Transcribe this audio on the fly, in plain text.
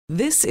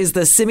This is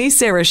the Simi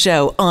Sara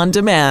Show on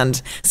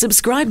demand.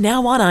 Subscribe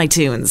now on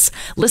iTunes.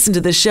 Listen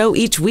to the show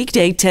each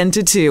weekday 10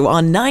 to 2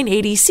 on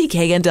 980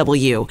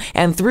 CKNW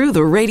and through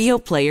the Radio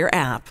Player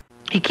app.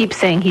 He keeps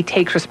saying he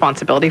takes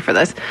responsibility for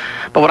this,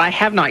 but what I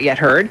have not yet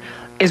heard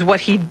is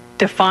what he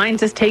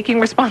defines as taking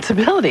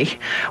responsibility.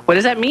 What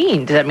does that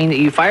mean? Does that mean that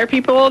you fire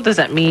people? Does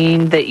that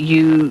mean that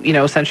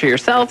you censure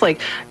yourself? Like,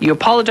 you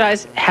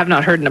apologize? Have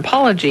not heard an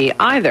apology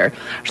either.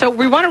 So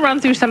we want to run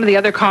through some of the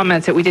other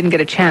comments that we didn't get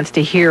a chance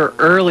to hear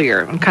earlier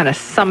and kind of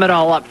sum it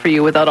all up for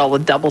you without all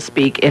the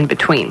doublespeak in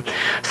between.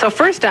 So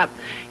first up,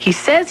 he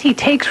says he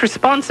takes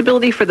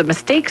responsibility for the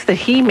mistakes that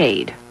he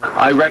made.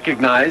 I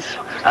recognize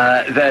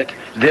that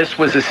this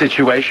was a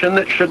situation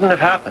that shouldn't have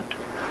happened.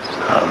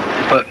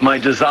 But my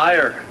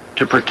desire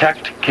to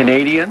protect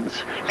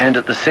Canadians and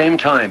at the same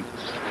time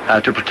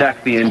to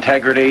protect the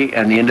integrity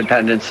and the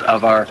independence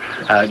of our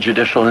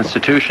judicial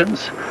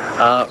institutions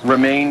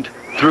remained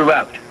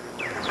throughout.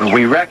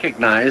 We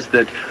recognize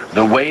that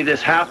the way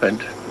this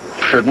happened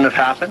shouldn't have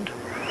happened.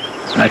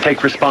 I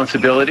take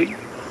responsibility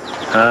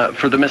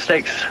for the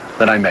mistakes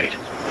that I made.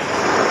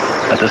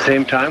 At the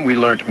same time, we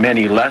learned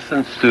many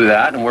lessons through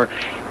that, and we're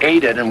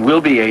aided and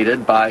will be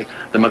aided by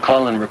the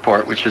McClellan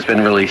report, which has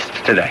been released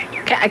today.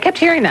 I kept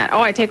hearing that.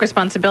 I take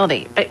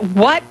responsibility. But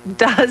what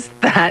does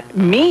that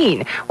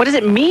mean? What does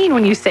it mean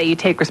when you say you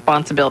take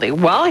responsibility?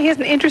 Well, he has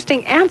an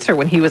interesting answer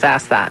when he was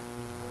asked that.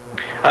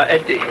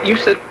 You've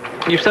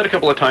said a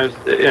couple of times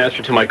in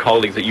answer to my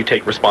colleagues that you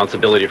take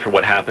responsibility for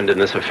what happened in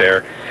this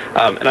affair.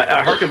 And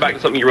I harken back to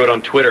something you wrote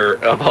on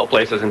Twitter, of all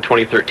places, in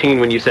 2013,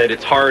 when you said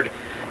it's hard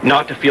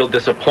not to feel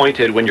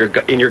disappointed when you're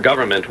in your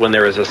government when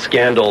there is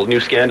a new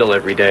scandal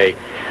every day.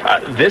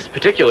 This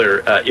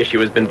particular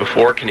issue has been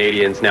before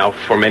Canadians now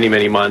for many,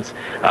 many months.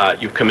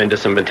 You've come into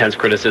some intense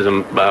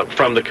criticism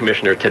from the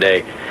Commissioner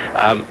today.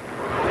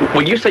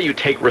 When you say you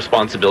take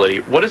responsibility,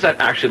 what does that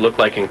actually look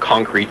like in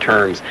concrete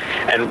terms?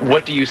 And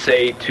what do you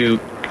say to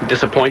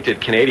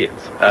disappointed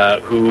Canadians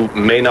who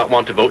may not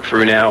want to vote for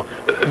you now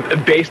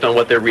based on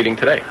what they're reading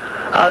today?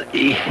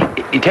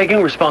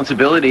 Taking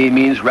responsibility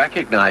means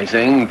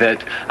recognizing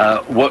that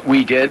what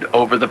we did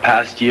over the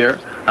past year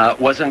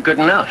wasn't good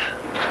enough.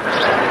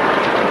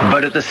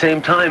 But at the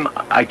same time,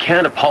 I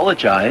can't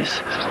apologize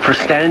for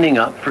standing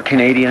up for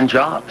Canadian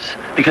jobs,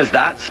 because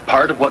that's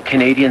part of what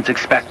Canadians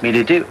expect me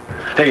to do.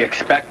 They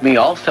expect me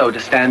also to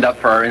stand up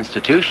for our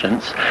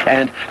institutions,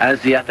 and as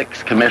the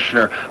Ethics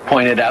Commissioner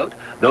pointed out,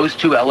 those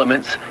two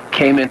elements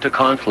came into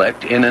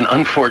conflict in an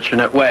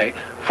unfortunate way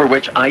for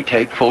which I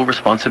take full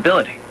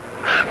responsibility.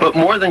 But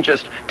more than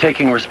just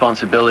taking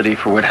responsibility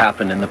for what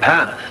happened in the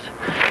past,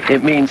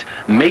 it means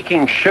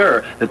making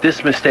sure that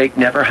this mistake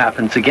never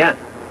happens again.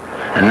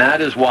 And that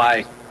is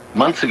why,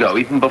 months ago,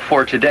 even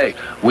before today,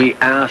 we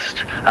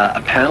asked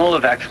a panel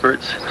of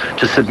experts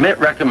to submit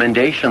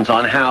recommendations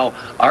on how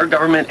our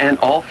government and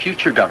all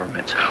future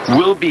governments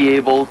will be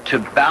able to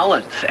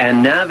balance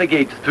and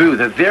navigate through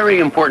the very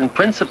important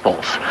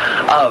principles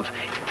of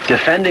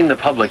defending the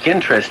public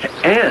interest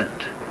and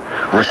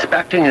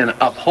respecting and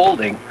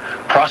upholding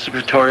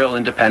prosecutorial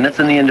independence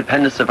and the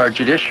independence of our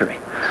judiciary.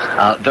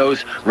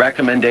 Those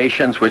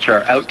recommendations which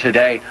are out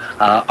today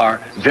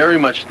are very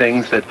much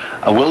things that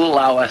will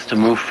allow us to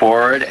move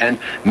forward and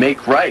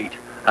make right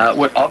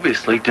what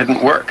obviously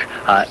didn't work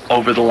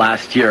over the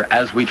last year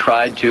as we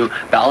tried to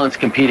balance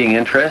competing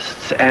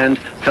interests and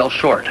fell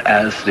short,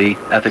 as the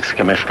Ethics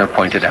Commissioner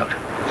pointed out.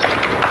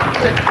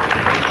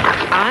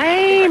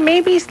 I may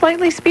be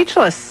slightly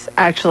speechless,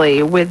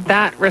 actually, with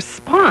that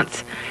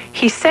response.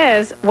 He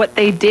says what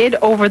they did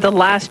over the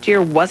last year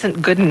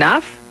wasn't good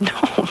enough.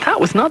 No, that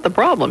was not the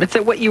problem. It's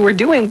that what you were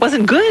doing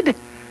wasn't good.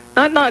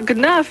 Not good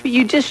enough.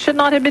 You just should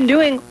not have been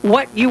doing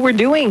what you were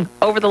doing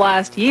over the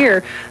last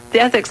year.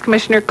 The Ethics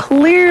Commissioner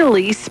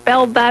clearly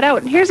spelled that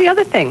out. And here's the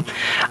other thing.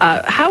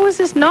 How is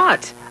this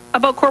not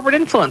about corporate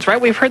influence,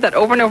 right? We've heard that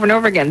over and over and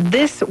over again.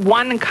 This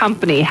one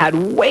company had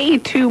way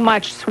too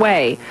much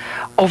sway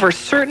over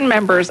certain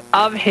members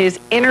of his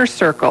inner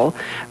circle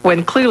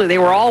when clearly they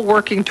were all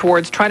working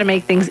towards trying to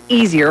make things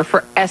easier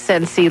for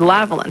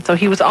SNC-Lavalin. So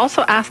he was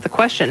also asked the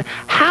question,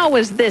 how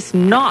is this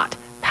not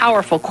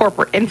powerful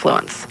corporate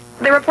influence?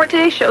 The report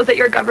today shows that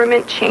your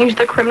government changed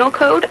the criminal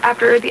code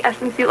after the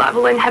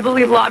SNC-Lavalin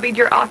heavily lobbied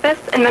your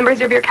office and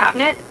members of your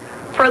cabinet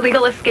for a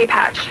legal escape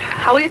hatch.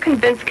 How will you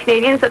convince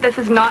Canadians that this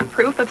is not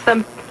proof of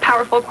some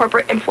powerful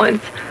corporate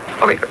influence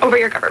over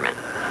your government?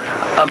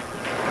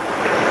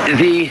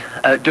 The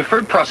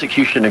deferred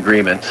prosecution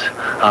agreements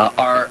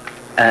are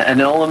an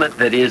element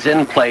that is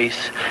in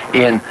place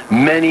in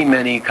many,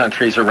 many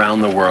countries around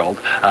the world.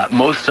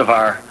 Most of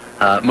our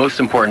most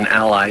important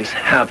allies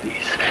have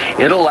these.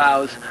 It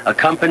allows a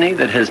company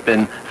that has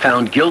been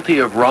found guilty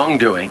of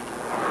wrongdoing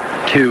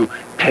to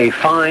pay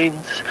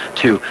fines,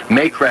 to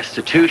make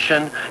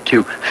restitution,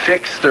 to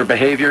fix their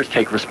behaviors,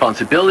 take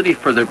responsibility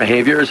for their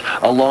behaviors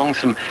along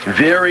some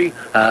very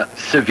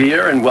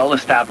severe and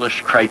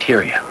well-established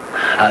criteria.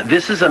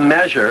 This is a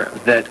measure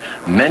that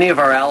many of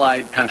our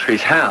allied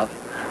countries have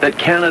that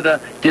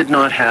Canada did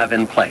not have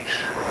in place.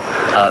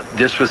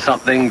 This was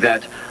something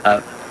that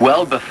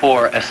well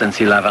before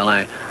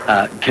SNC-Lavalin,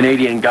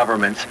 Canadian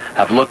governments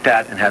have looked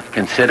at and have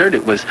considered.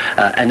 It was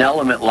an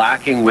element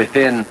lacking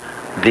within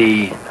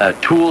the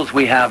tools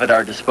we have at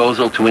our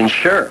disposal to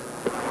ensure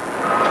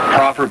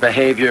proper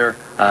behavior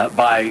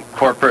by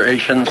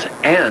corporations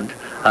and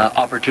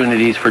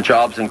opportunities for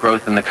jobs and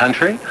growth in the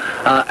country.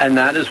 And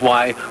that is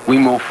why we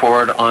move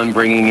forward on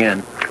bringing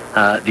in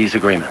these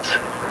agreements.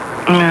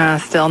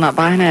 Still not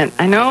buying it.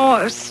 I know,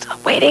 I was still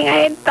waiting. I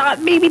had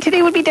thought maybe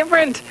today would be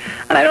different.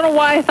 And I don't know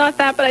why I thought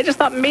that, but I just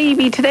thought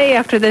maybe today,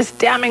 after this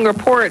damning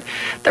report,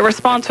 the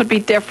response would be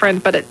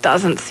different, but it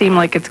doesn't seem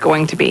like it's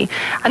going to be.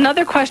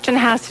 Another question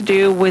has to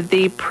do with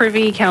the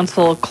Privy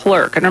Council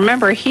clerk. And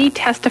remember, he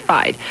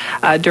testified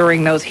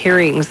during those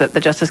hearings that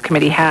the Justice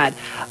Committee had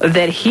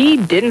that he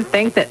didn't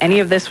think that any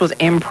of this was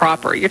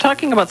improper. You're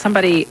talking about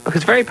somebody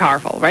who's very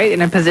powerful, right,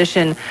 in a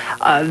position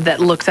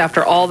that looks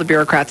after all the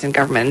bureaucrats in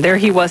government. And there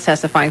he was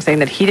testifying, saying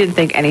that he didn't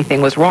think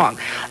anything was wrong.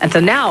 And so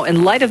now,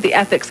 in light of the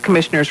Ethics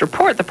Commissioner's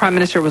report, the Prime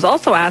Minister was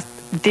also asked,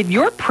 did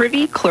your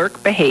Privy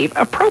Clerk behave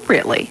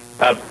appropriately?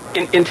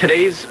 In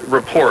today's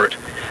report,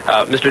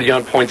 Mr.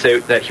 Dion points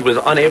out that he was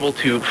unable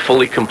to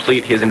fully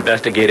complete his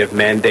investigative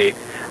mandate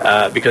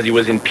because he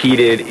was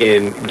impeded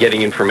in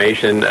getting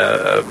information,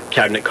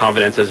 cabinet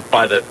confidences,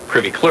 by the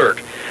Privy Clerk,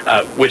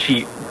 which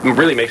he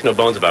really makes no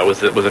bones about,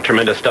 was a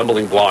tremendous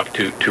stumbling block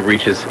to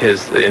reach his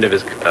end of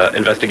his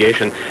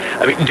investigation.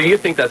 I mean, do you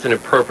think that's an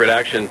appropriate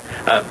action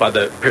by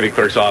the Privy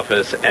Clerk's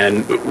office,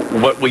 and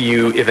what will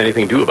you, if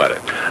anything, do about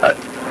it?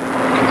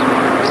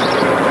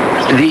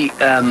 The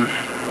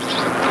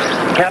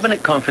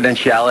cabinet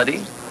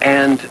confidentiality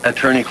and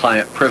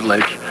attorney-client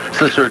privilege,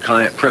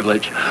 solicitor-client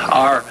privilege,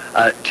 are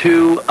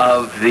two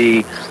of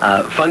the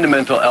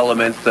fundamental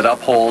elements that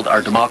uphold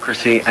our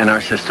democracy and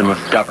our system of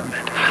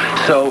government.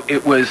 So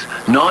it was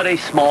not a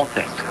small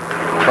thing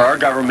for our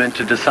government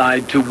to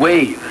decide to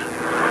waive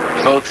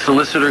both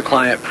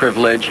solicitor-client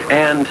privilege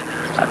and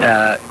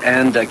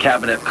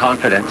cabinet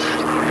confidence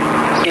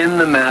in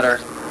the matter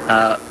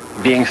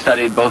being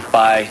studied both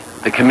by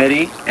the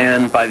committee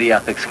and by the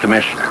Ethics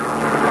Commissioner.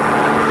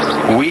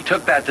 We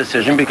took that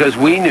decision because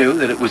we knew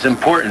that it was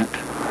important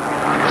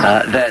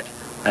that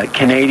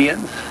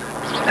Canadians,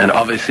 and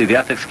obviously the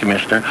Ethics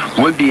Commissioner,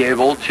 would be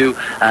able to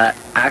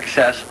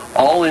access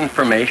all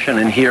information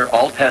and hear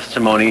all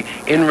testimony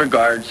in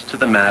regards to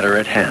the matter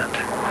at hand.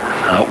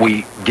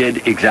 We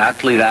did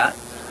exactly that,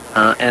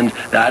 and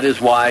that is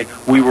why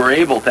we were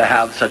able to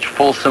have such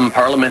fulsome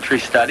parliamentary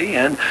study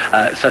and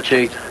such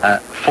a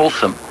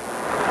fulsome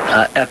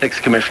Ethics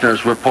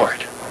Commissioner's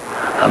report.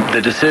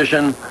 The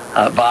decision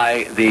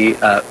by the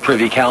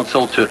Privy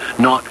Council to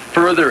not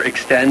further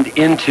extend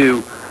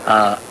into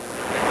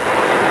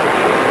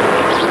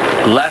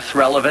less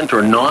relevant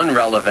or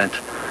non-relevant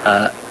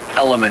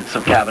elements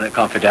of cabinet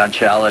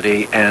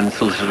confidentiality and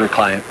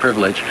solicitor-client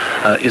privilege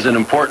is an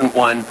important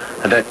one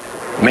that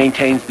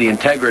maintains the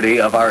integrity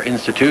of our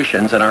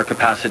institutions and our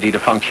capacity to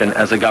function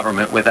as a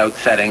government without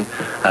setting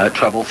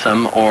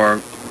troublesome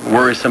or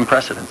worrisome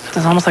precedents.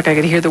 It's almost like I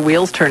could hear the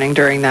wheels turning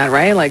during that,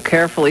 right? Like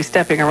carefully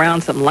stepping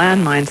around some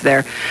landmines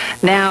there.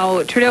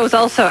 Now, Trudeau was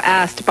also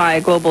asked by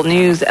Global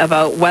News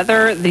about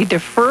whether the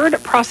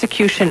deferred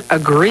prosecution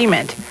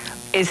agreement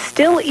is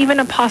still even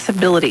a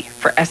possibility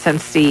for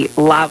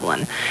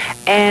SNC-Lavalin.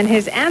 And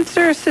his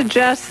answer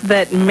suggests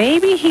that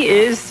maybe he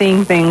is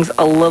seeing things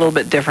a little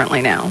bit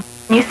differently now.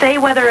 You say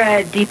whether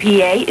a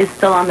DPA is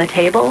still on the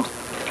table?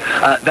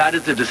 That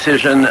is a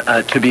decision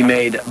to be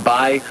made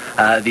by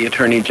the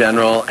Attorney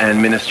General and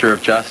Minister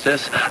of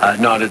Justice,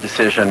 not a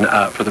decision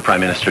for the Prime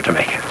Minister to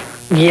make.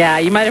 Yeah,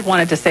 you might have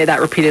wanted to say that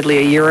repeatedly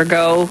a year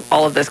ago.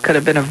 All of this could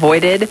have been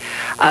avoided.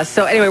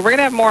 So anyway, we're going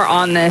to have more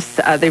on this.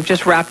 They've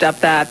just wrapped up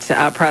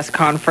that press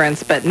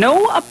conference, but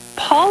no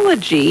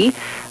apology.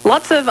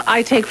 Lots of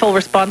I take full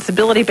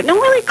responsibility, but no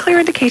really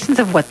clear indications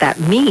of what that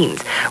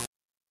means.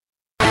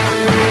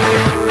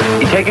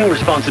 Taking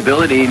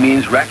responsibility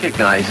means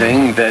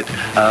recognizing that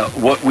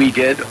what we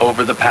did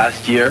over the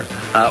past year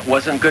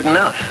wasn't good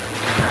enough.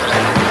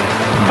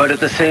 But at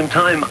the same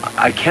time,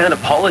 I can't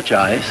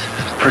apologize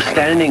for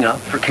standing up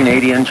for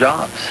Canadian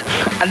jobs.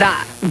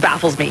 That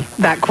baffles me,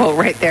 that quote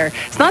right there.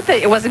 It's not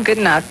that it wasn't good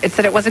enough, it's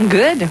that it wasn't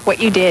good what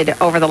you did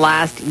over the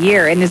last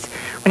year. And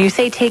when you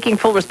say taking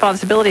full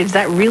responsibility, does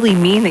that really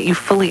mean that you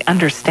fully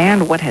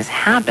understand what has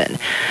happened?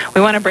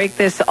 We want to break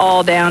this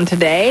all down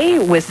today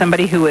with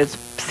somebody who has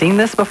seen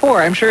this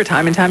before, I'm sure,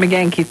 time and time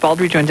again. Keith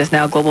Baldry joins us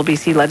now, Global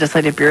BC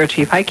Legislative Bureau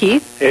Chief. Hi,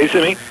 Keith. Hey,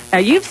 Simi. Now,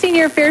 you've seen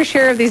your fair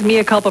share of these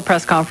mea culpa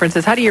press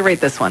conferences. How do you rate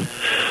this one?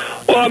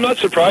 Well, I'm not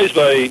surprised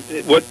by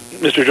what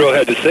Mr. Joe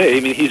had to say. I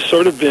mean, he's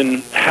sort of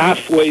been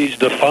halfway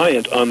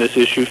defiant on this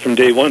issue from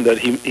day one, that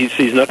he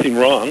sees nothing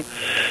wrong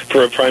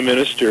for a Prime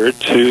Minister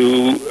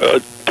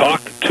to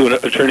talk to an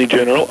Attorney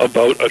General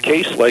about a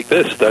case like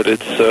this, that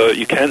it's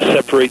you can't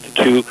separate the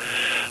two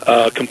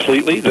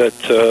completely, that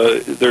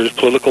there's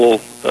political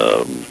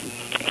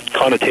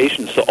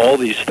connotations to all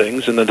these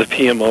things, and that the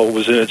PMO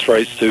was in its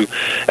rights to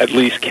at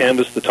least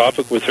canvass the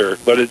topic with her.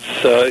 But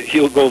it's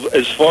he'll go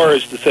as far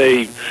as to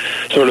say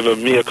sort of a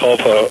mea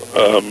culpa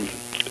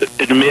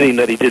admitting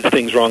that he did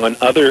things wrong on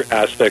other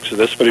aspects of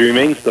this, but he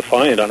remains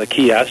defiant on a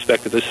key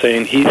aspect of this,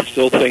 saying he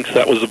still thinks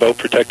that was about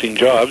protecting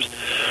jobs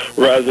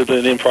rather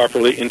than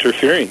improperly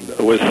interfering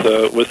with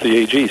the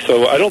AG.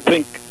 So I don't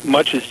think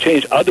much has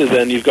changed other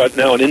than you've got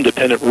now an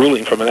independent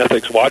ruling from an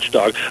ethics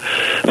watchdog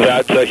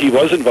that he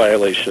was in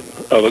violation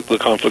of the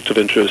conflict of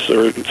interest,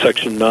 or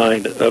Section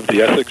 9 of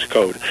the ethics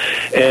code.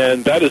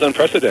 And that is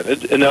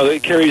unprecedented. And now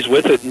it carries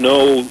with it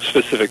no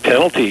specific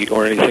penalty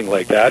or anything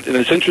like that. And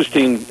it's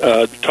interesting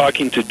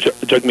talking to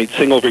Jagmeet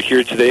Singh over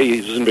here today.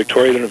 He was in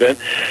Victoria at an event,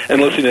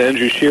 and listening to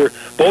Andrew Scheer,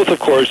 both, of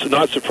course,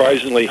 not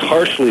surprisingly,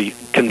 harshly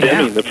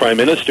condemning the Prime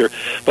Minister,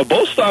 but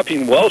both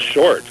stopping well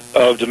short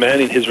of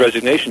demanding his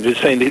resignation,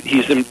 just saying that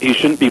he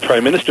shouldn't be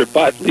Prime Minister,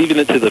 but leaving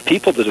it to the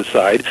people to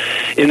decide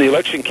in the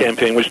election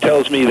campaign, which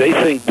tells me they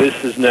think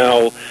this is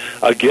now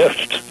a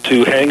gift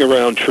to hang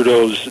around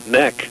Trudeau's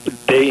neck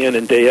day in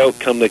and day out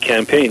come the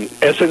campaign.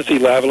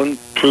 SNC-Lavalin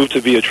proved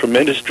to be a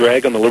tremendous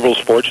drag on the Liberals'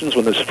 fortunes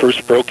when this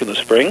first broke in the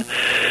spring,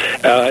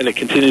 and it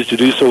continues to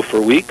do so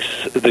for weeks.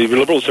 The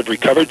Liberals have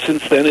recovered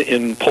since then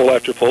in poll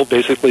after poll,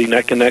 basically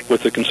neck and neck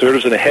with the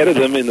Conservatives, and ahead of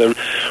them in the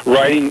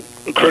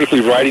critically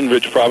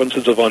riding-rich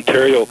provinces of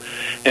Ontario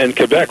and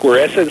Quebec,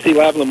 where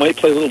SNC-Lavalin might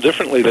play a little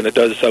differently than it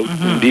does out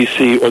in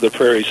B.C. or the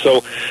Prairies.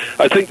 So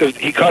I think that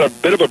he caught a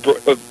bit of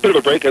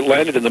a break. It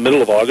landed in the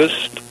middle of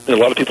August, and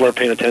a lot of people aren't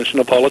paying attention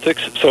to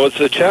politics. So it's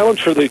a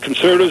challenge for the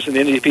Conservatives and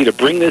the NDP to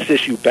bring this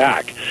issue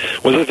back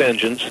with a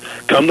vengeance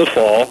come the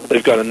fall.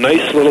 They've got a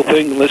nice little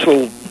thing, this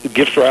little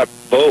gift wrap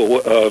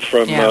bow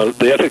from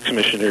the Ethics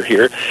Commissioner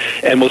here,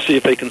 and we'll see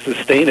if they can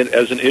sustain it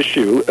as an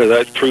issue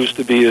that proves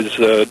to be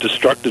as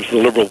destructive to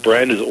the Liberal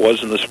brand as it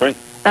was in the spring.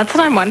 That's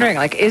what I'm wondering.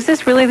 Like, is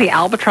this really the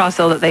albatross,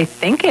 though, that they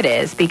think it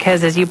is?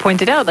 Because, as you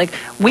pointed out, like,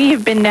 we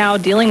have been now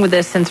dealing with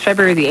this since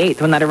February the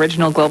 8th, when that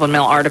original Globe and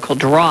Mail article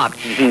dropped.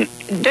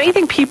 Mm-hmm. Don't you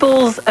think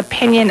people's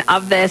opinion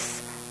of this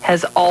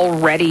has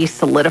already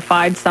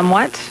solidified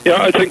somewhat?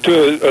 Yeah, I think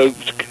to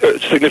a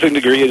significant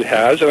degree it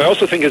has. And I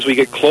also think as we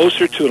get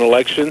closer to an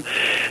election,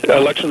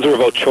 elections are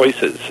about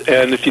choices.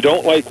 And if you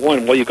don't like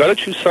one, well, you've got to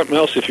choose something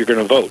else if you're going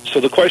to vote.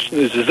 So the question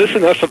is this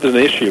enough of an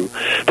issue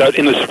that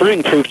in the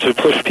spring proved to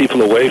push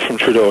people away from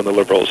Trudeau and the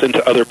Liberals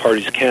into other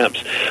parties'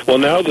 camps? Well,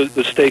 now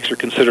the stakes are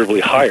considerably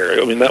higher.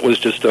 I mean, that was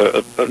just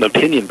an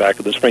opinion back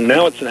in the spring.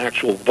 Now it's an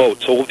actual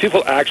vote. So will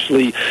people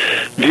actually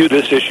view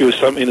this issue as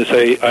something to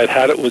say, I've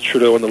had it with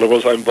Trudeau and the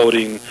Liberals, I'm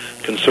voting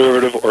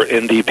Conservative or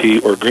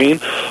NDP or Green?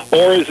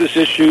 Or is this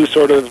issue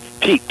sort of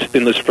peaked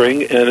in the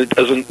spring and it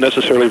doesn't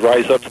necessarily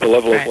rise up to the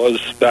level it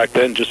was back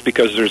then just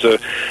because there's an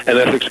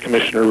ethics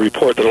commissioner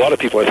report that a lot of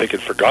people I think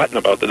had forgotten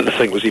about that this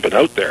thing was even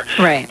out there.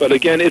 Right. But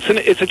again,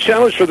 it's a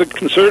challenge for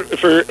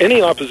for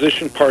any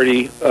opposition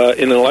party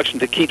in an election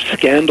to keep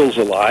scandals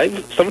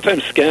alive.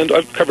 Sometimes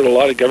I've covered a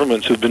lot of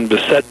governments who've been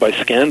beset by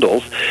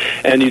scandals,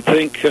 and you'd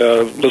think,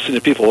 listening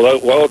to people,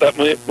 well, that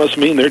must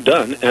mean they're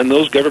done. And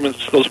those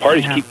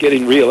parties keep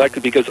getting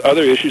reelected because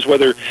other issues,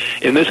 whether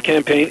in this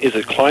campaign, is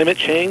it climate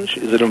change?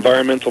 Is it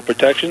environmental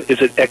protection?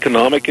 Is it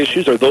economic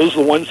issues? Are those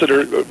the ones that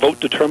are vote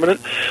determinant?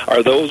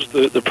 Are those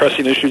the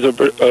pressing issues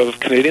of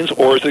Canadians?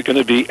 Or is it going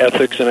to be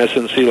ethics and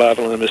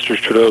SNC-Lavalin and Mr.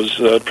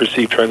 Trudeau's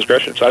perceived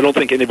transgressions? I don't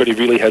think anybody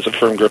really has a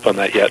firm grip on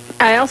that yet.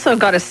 I also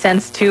got a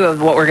sense, too,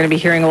 of what we're going to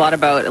be hearing a lot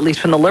about, at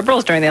least from the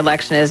Liberals during the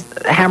election, is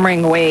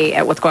hammering away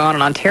at what's going on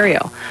in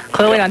Ontario.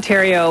 Clearly,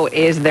 Ontario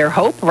is their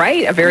hope,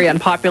 right? A very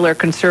unpopular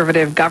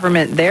Conservative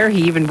government there.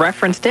 He even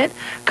referenced it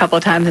a couple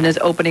of times in his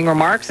opening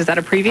remarks. Is that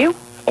a preview?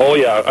 Oh,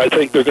 yeah. I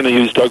think they're going to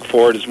use Doug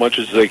Ford as much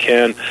as they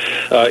can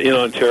in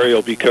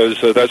Ontario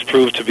because that's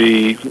proved to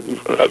be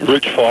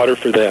rich fodder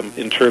for them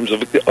in terms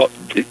of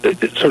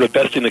sort of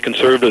besting the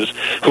Conservatives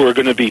who are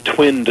going to be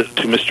twinned to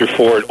Mr.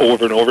 Ford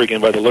over and over again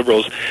by the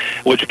Liberals,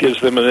 which gives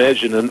them an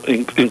edge in an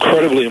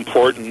incredibly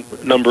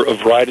important number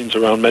of ridings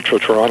around Metro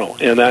Toronto.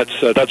 And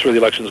that's where the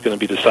election is going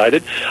to be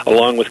decided,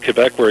 along with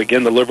Quebec, where,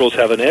 again, the Liberals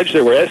have an edge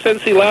there, where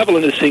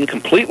SNC-Lavalin is seen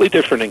completely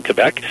different in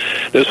Quebec.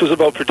 This was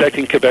about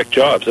protecting Quebec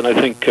jobs, and I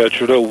think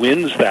Trudeau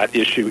wins that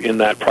issue in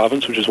that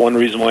province, which is one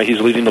reason why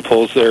he's leading the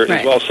polls there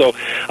as well. So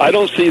I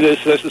don't see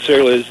this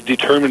necessarily as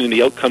determining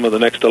the outcome of the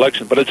next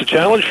election, but it's a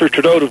challenge for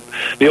Trudeau to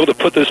be able to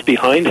put this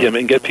behind him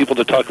and get people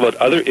to talk about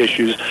other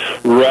issues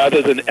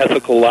rather than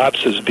ethical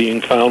lapses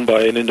being found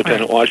by an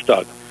independent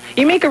watchdog.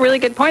 You make a really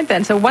good point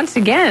then. So once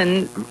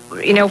again,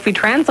 if we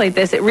translate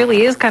this, it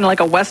really is kind of like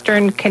a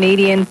Western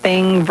Canadian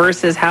thing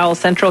versus how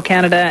Central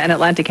Canada and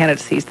Atlantic Canada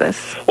sees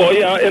this. Well,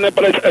 yeah,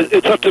 but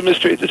it's up to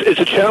it's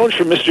a challenge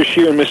for Mr.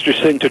 Scheer and Mr.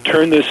 Singh to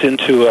turn this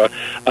into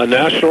a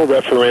national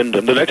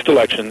referendum, the next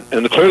election,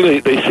 and clearly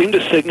they seem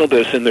to signal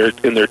this in their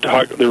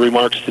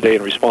remarks today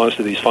in response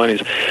to these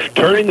findings,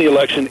 turning the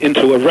election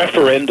into a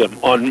referendum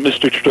on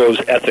Mr.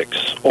 Trudeau's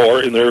ethics,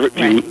 or in their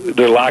view,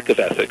 their lack of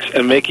ethics,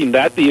 and making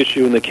that the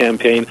issue in the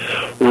campaign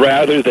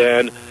rather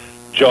than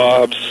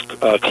jobs,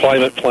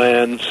 climate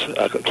plans,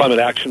 climate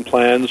action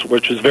plans,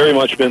 which has very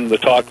much been the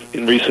talk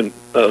in recent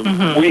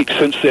weeks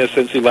since the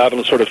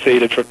SNC-Lavalin sort of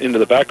faded into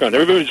the background.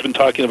 Everybody's been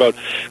talking about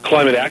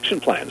climate action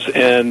plans,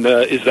 and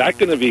is that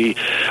going to be?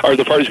 Are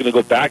the parties going to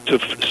go back to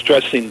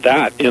stressing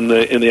that in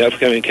the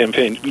upcoming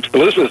campaign?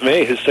 Elizabeth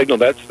May has signaled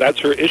that's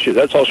her issue.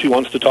 That's all she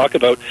wants to talk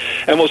about,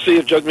 and we'll see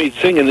if Jagmeet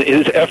Singh, in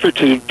his effort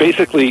to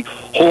basically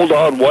hold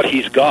on what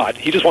he's got,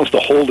 he just wants to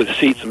hold his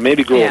seats and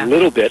maybe grow a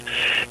little bit.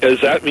 Does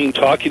that mean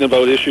talking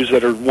about issues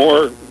that are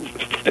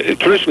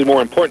traditionally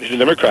more important to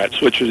Democrats,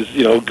 which is,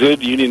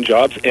 good union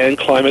jobs and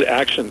climate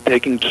action,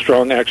 taking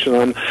strong action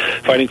on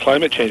fighting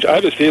climate change? I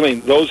have a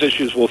feeling those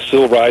issues will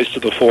still rise to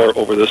the fore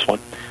over this one.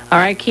 All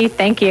right, Keith,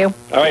 thank you.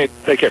 All right,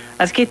 take care.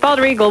 That's Keith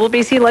Baldry, Global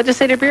BC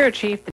Legislative Bureau Chief.